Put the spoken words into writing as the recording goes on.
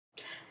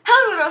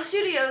Hello, Windows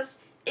Studios,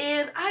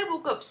 and I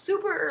woke up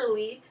super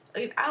early,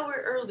 like an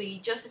hour early,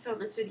 just to film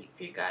this video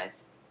for you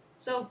guys.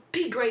 So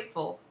be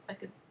grateful.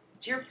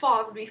 It's your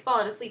fault for me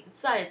falling asleep in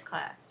science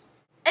class.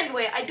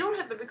 Anyway, I don't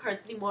have memory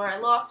cards anymore. I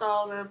lost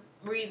all of them.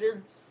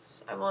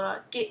 Reasons I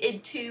wanna get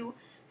into.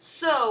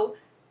 So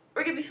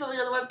we're gonna be filming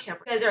on the webcam.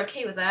 You guys are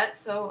okay with that?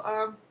 So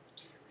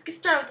let's get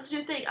started with this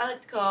new thing I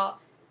like to call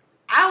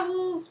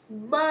Owl's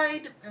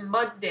Mind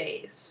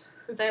Mondays.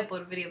 Since I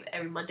upload a video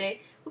every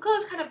Monday, we'll call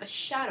this kind of a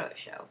shout-out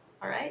show,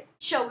 alright?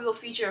 Show we will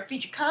feature a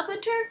featured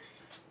commenter,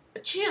 a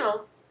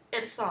channel,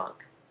 and a song,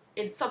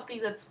 and something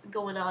that's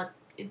going on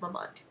in my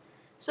mind.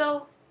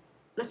 So,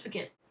 let's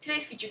begin.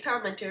 Today's featured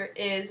commenter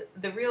is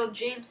the real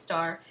James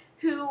Star,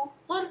 who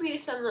wanted me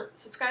to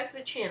subscribe to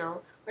the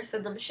channel or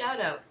send them a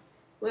shout-out.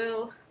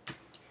 Well,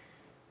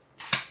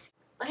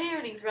 my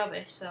handwriting's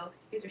rubbish, so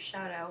here's your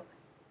shout-out.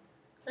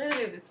 I don't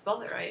think I even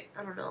spelled it right.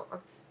 I don't know.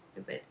 I'm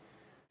stupid.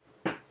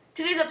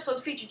 Today's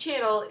episode's featured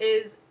channel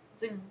is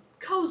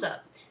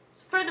Zinkoza.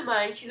 She's a friend of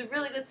mine. She's a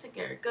really good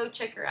singer. Go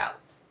check her out.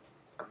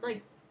 I'm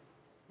like,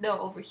 no,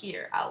 over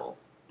here, owl.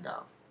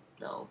 No,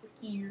 over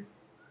here.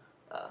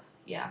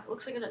 Yeah,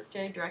 looks like I'm not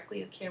staring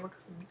directly at the camera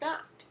because I'm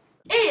not.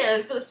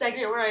 And for the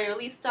segment where I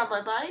released on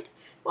my mind,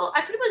 well,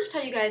 I pretty much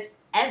tell you guys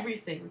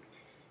everything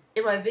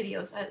in my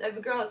videos. I have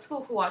a girl at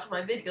school who watches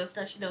my videos, and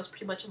now she knows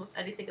pretty much almost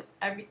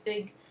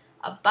everything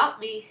about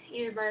me,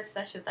 even my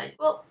obsession with that.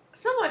 Well,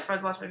 some of my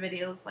friends watch my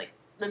videos, like,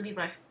 I mean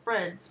my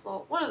friends,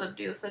 well, one of them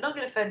do, so don't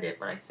get offended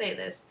when I say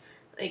this.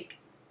 Like,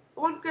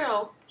 one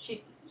girl,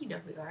 you know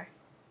who you are.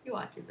 You're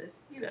watching this,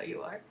 you know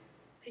you are.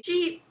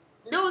 She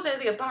knows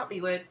everything about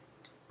me, when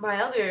my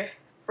other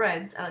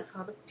friends, I like to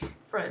call them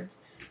friends,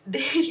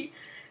 they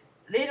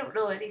don't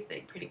know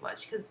anything, pretty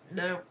much, because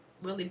they don't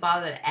really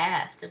bother to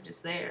ask. I'm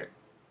just there.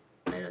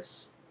 I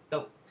just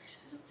don't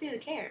seem to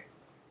care,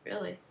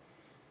 really.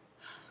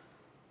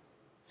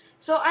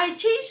 So I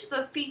changed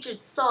the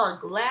featured song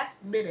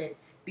last minute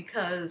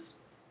because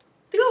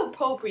to go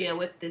appropriate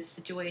with this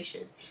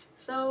situation.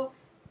 So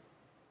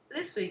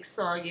this week's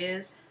song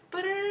is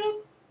where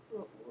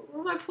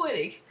am I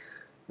pointing?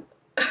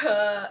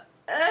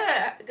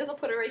 I guess I'll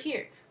put it right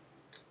here.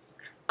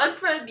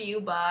 Unfriend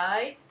You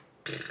by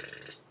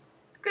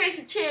Grace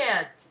and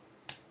Chance.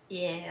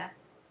 Yeah.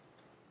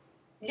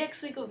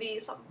 Next week will be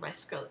something by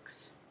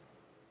Skrillex.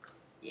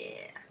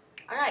 Yeah.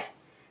 Alright.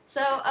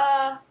 So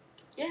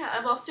yeah,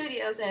 I'm all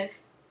studios and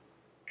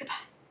goodbye.